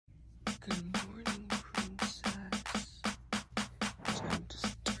Good morning, princess. Time to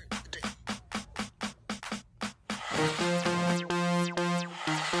start the day.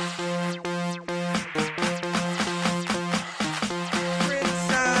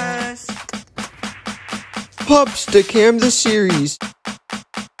 Princess! Pupsta-Cam the series.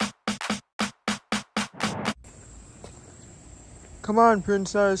 Come on,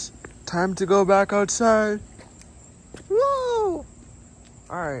 princess. Time to go back outside. Whoa!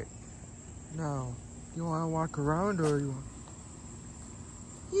 Alright. Now, you want to walk around or you want...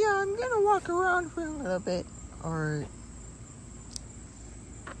 Yeah, I'm gonna walk around for a little bit. Alright.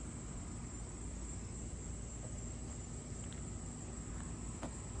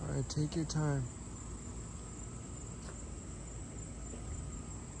 Alright, take your time.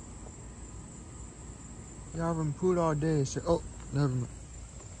 You haven't pooed all day, so... Oh, never mind.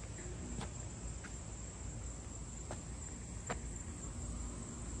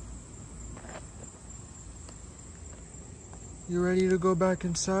 You ready to go back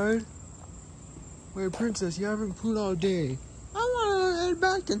inside? Wait, princess, you haven't pooed all day. I wanna head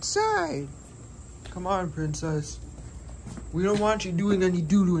back inside. Come on, princess. We don't want you doing any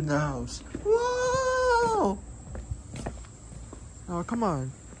doo-doo in the house. Whoa! Oh, come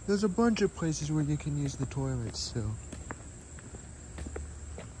on. There's a bunch of places where you can use the toilet still.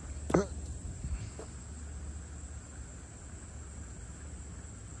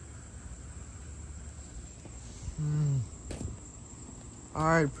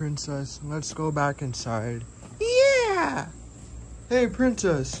 Alright, princess, let's go back inside. Yeah! Hey,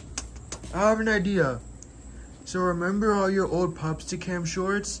 princess, I have an idea. So remember all your old Pupsta-Cam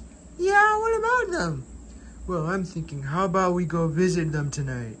shorts? Yeah, what about them? Well, I'm thinking, how about we go visit them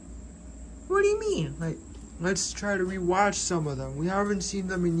tonight? What do you mean? Like, let's try to rewatch some of them. We haven't seen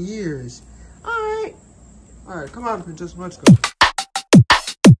them in years. Alright. Alright, come on, princess, let's go.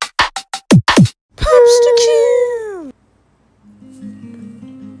 Pupsta-Cam!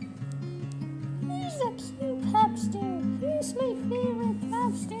 He's a cute Pupster. He's my favorite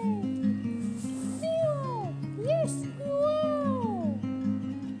Pupster. You! Yes, you are!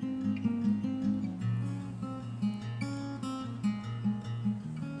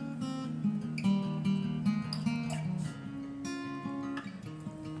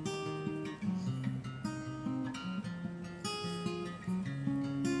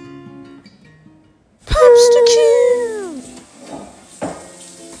 Pupsta-Cam!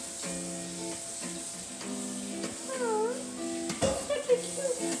 Oh, such a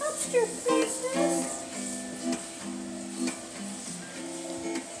cute Pupster, princess.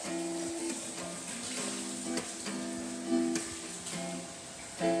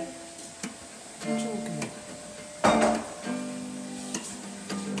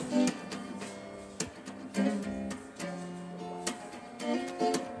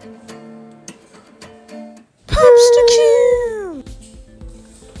 Pupsta-Cam!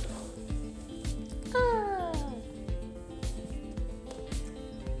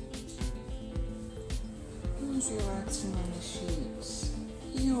 Who's relaxing on the sheets?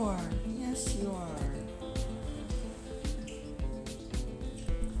 You are. Yes, you are.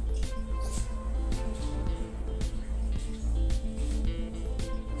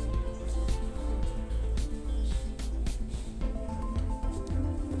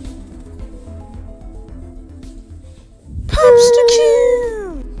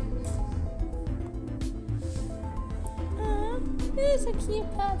 Pupsta-Cam! He's a cute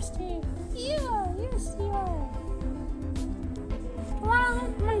Pupster. You are. Yes, you are. Wanna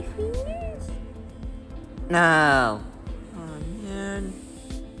lick my fingers? No. Oh, man.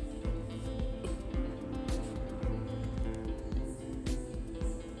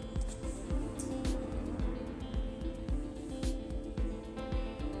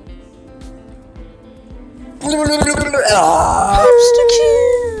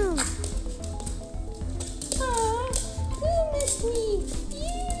 Pupsta-Cam! You miss me.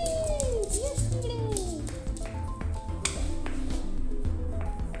 Yes, yesterday.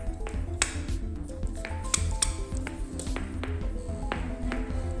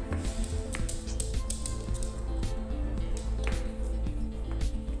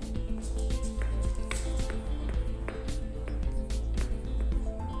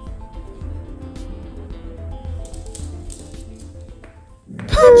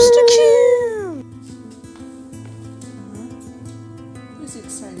 Pupsta-Cam! Who's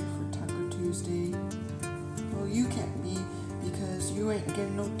excited for Taco Tuesday? Well, you can't be because you ain't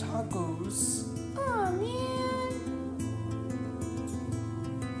getting no tacos. Aw, man.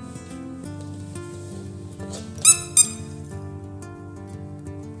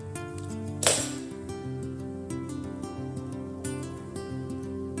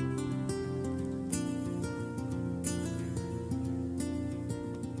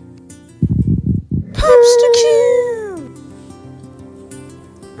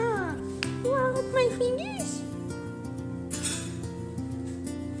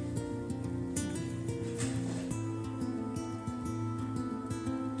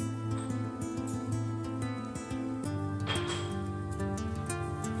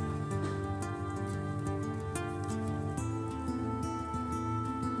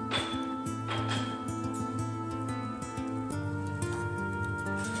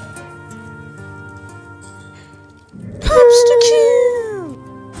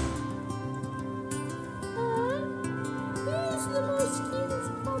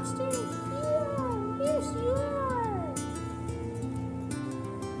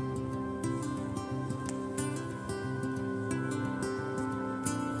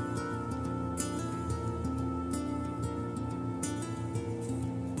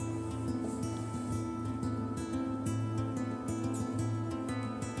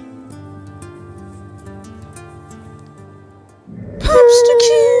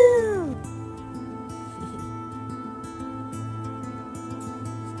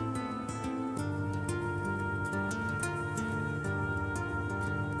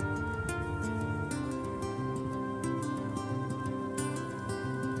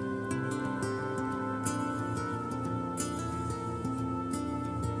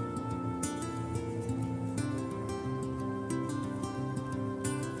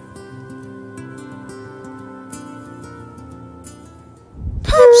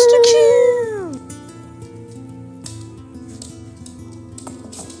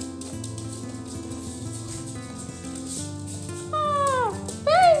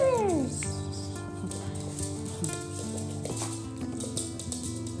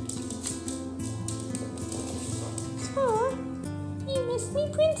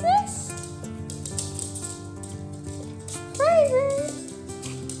 princess? Flavor.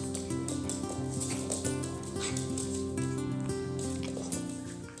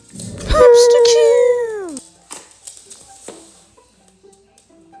 Pupsta-Cam!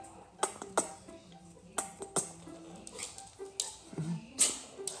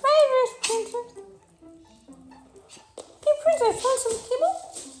 Flavors, princess. Hey, princess, want some kibble?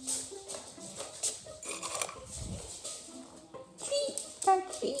 Treat, a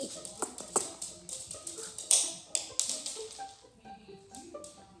treat.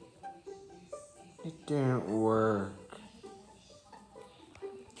 It didn't work.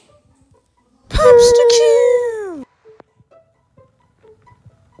 Pupsta-Cam!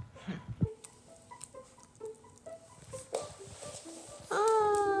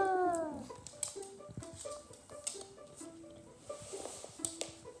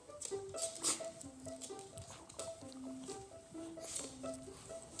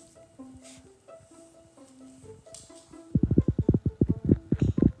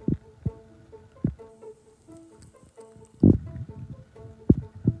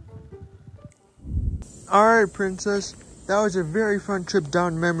 Alright, princess. That was a very fun trip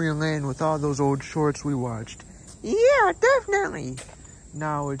down memory lane with all those old shorts we watched. Yeah, definitely.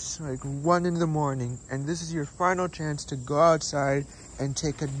 Now it's like 1 in the morning, and this is your final chance to go outside and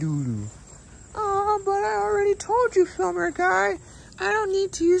take a doo-doo. Oh, but I already told you, filmer guy. I don't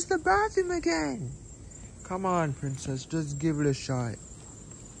need to use the bathroom again. Come on, princess, just give it a shot.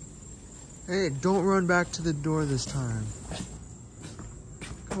 Hey, don't run back to the door this time.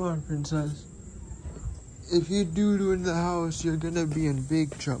 Come on, princess. If you doo-doo in the house, you're gonna be in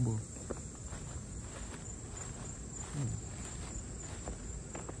big trouble.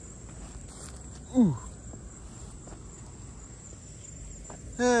 Ooh.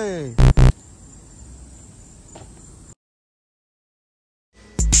 Hey.